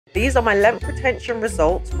These are my length retention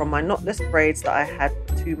results from my knotless braids that I had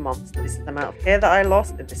for 2 months. This is the amount of hair that I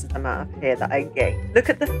lost, and this is the amount of hair that I gained. Look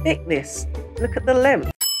at the thickness. Look at the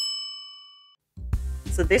length.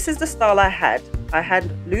 So this is the style I had. I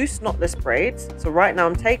had loose knotless braids. So right now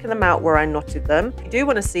I'm taking them out where I knotted them. If you do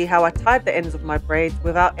want to see how I tied the ends of my braids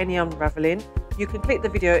without any unraveling, you can click the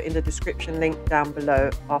video in the description link down below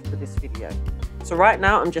after this video. So right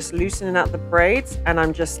now I'm just loosening out the braids and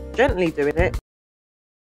I'm just gently doing it.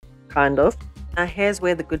 Kind of. Now here's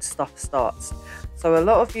where the good stuff starts. So a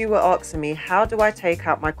lot of you were asking me, how do I take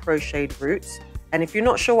out my crocheted roots? And if you're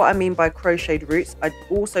not sure what I mean by crocheted roots, I've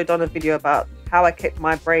also done a video about how I kept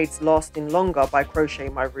my braids lasting longer by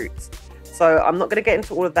crocheting my roots. So I'm not going to get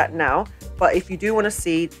into all of that now, but if you do want to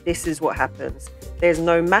see, this is what happens. There's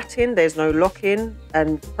no matting, there's no locking,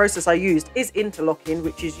 and the process I used is interlocking,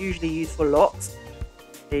 which is usually used for locks.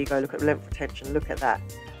 There you go, look at the length retention, look at that.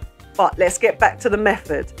 But let's get back to the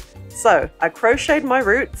method. So I crocheted my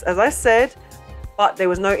roots, as I said, but there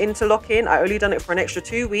was no interlocking. I only done it for an extra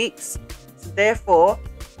 2 weeks. So therefore,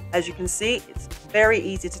 as you can see, it's very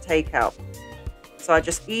easy to take out. So I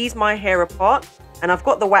just ease my hair apart, and I've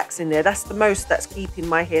got the wax in there. That's the most that's keeping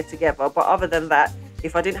my hair together. But other than that,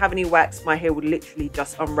 if I didn't have any wax, my hair would literally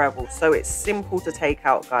just unravel. So it's simple to take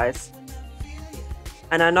out, guys.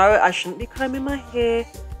 And I know I shouldn't be combing my hair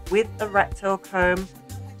with a rat tail comb.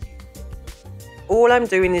 All I'm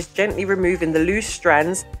doing is gently removing the loose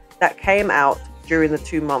strands that came out during the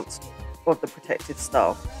 2 months of the protective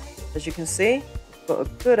style. As you can see, I've got a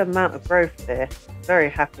good amount of growth there. Very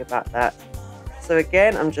happy about that. So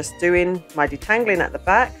again, I'm just doing my detangling at the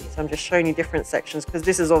back. So I'm just showing you different sections because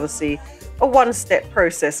this is obviously a one-step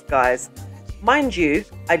process, guys. Mind you,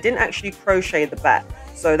 I didn't actually crochet the back,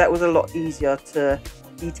 so that was a lot easier to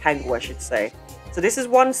detangle, I should say. So this is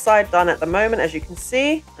one side done at the moment. As you can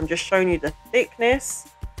see, I'm just showing you the thickness.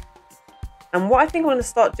 And what I think I'm going to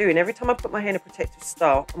start doing, every time I put my hair in a protective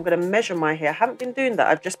style, I'm going to measure my hair. I haven't been doing that.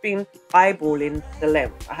 I've just been eyeballing the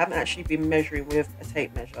length. I haven't actually been measuring with a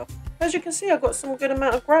tape measure. As you can see, I've got some good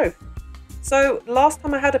amount of growth. So last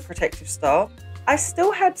time I had a protective style, I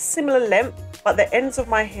still had similar length, but the ends of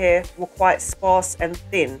my hair were quite sparse and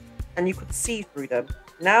thin, and you could see through them.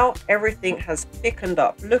 Now everything has thickened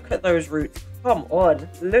up. Look at those roots. Come on,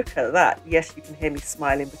 look at that. Yes, you can hear me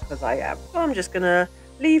smiling because I am. So I'm just going to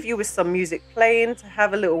leave you with some music playing to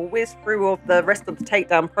have a little whiz through of the rest of the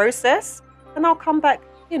takedown process, and I'll come back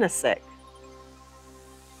in a sec.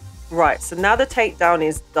 Right, so now the takedown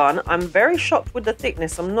is done. I'm very shocked with the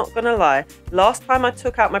thickness, I'm not gonna lie. Last time I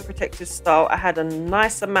took out my protective style, I had a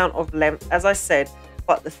nice amount of length, as I said,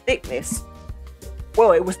 but the thickness,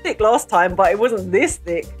 well, it was thick last time, but it wasn't this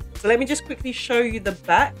thick. So let me just quickly show you the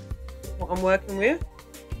back, what I'm working with.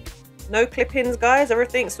 No clip-ins, guys,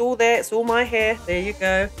 everything's all there, it's all my hair. There you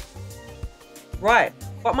go. Right,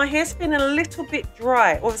 but my hair's feeling a little bit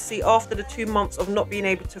dry, obviously after the 2 months of not being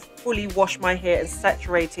able to fully wash my hair and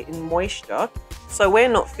saturate it in moisture. So we're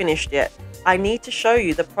not finished yet. I need to show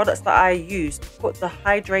you the products that I use to put the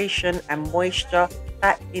hydration and moisture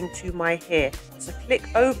back into my hair. So click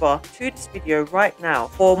over to this video right now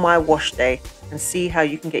for my wash day and see how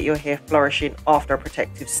you can get your hair flourishing after a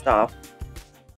protective style.